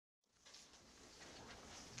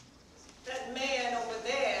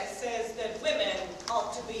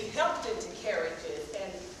to be helped into carriages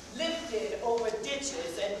and lifted over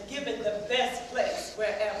ditches and given the best place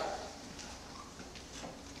wherever.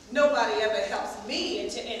 Nobody ever helps me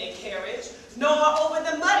into any carriage, nor over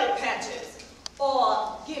the muddy patches,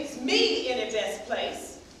 or gives me any best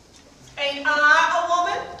place. Ain't I a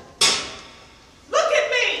woman? Look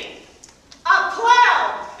at me! I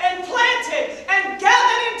plowed and planted and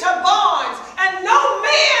gathered into barns, and no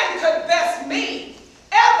man could best me,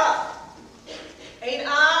 ever. Ain't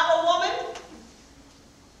I a woman?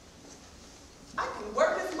 I can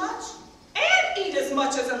work as much and eat as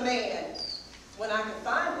much as a man when I can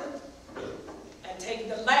find it, and take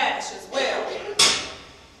the lash as well.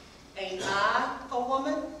 Ain't I a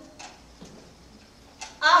woman?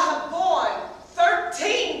 I have borne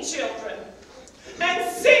 13 children,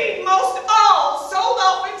 and seen most all sold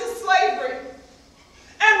off into slavery.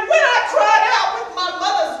 And when I cried out with my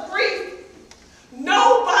mother's grief,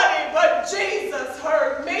 nobody but Jesus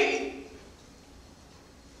heard me.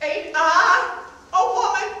 Ain't I a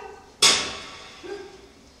woman?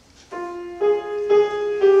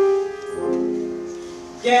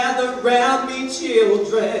 Gather round me,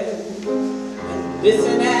 children, and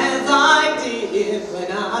listen as I did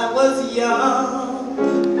when I was young.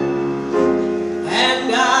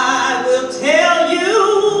 And I will tell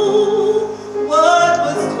you what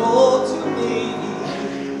was told to me.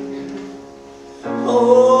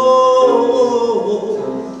 Oh,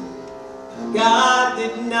 God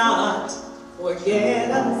did not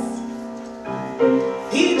forget us.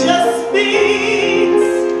 He just speaks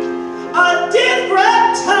a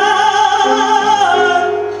different tongue,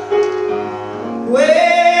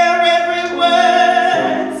 where every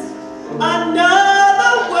word's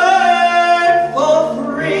another word for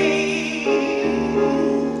free.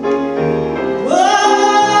 Oh,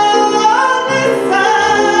 listen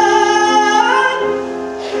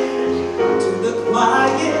to the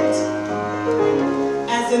quiet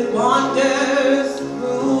as it wanders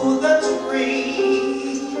through the trees.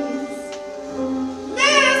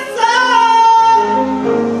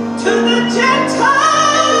 To the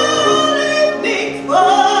gentle evening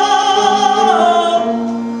fall,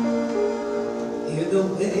 hear the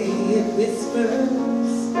way it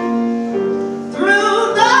whispers through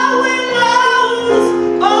the willows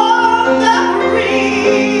on the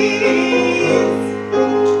breeze,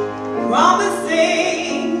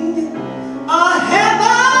 promising a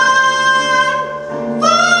heaven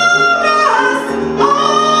for us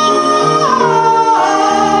all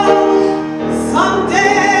someday.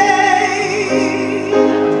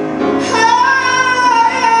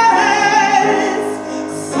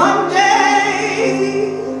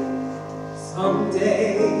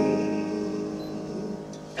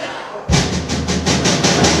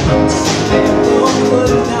 Therefore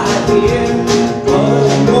would not hear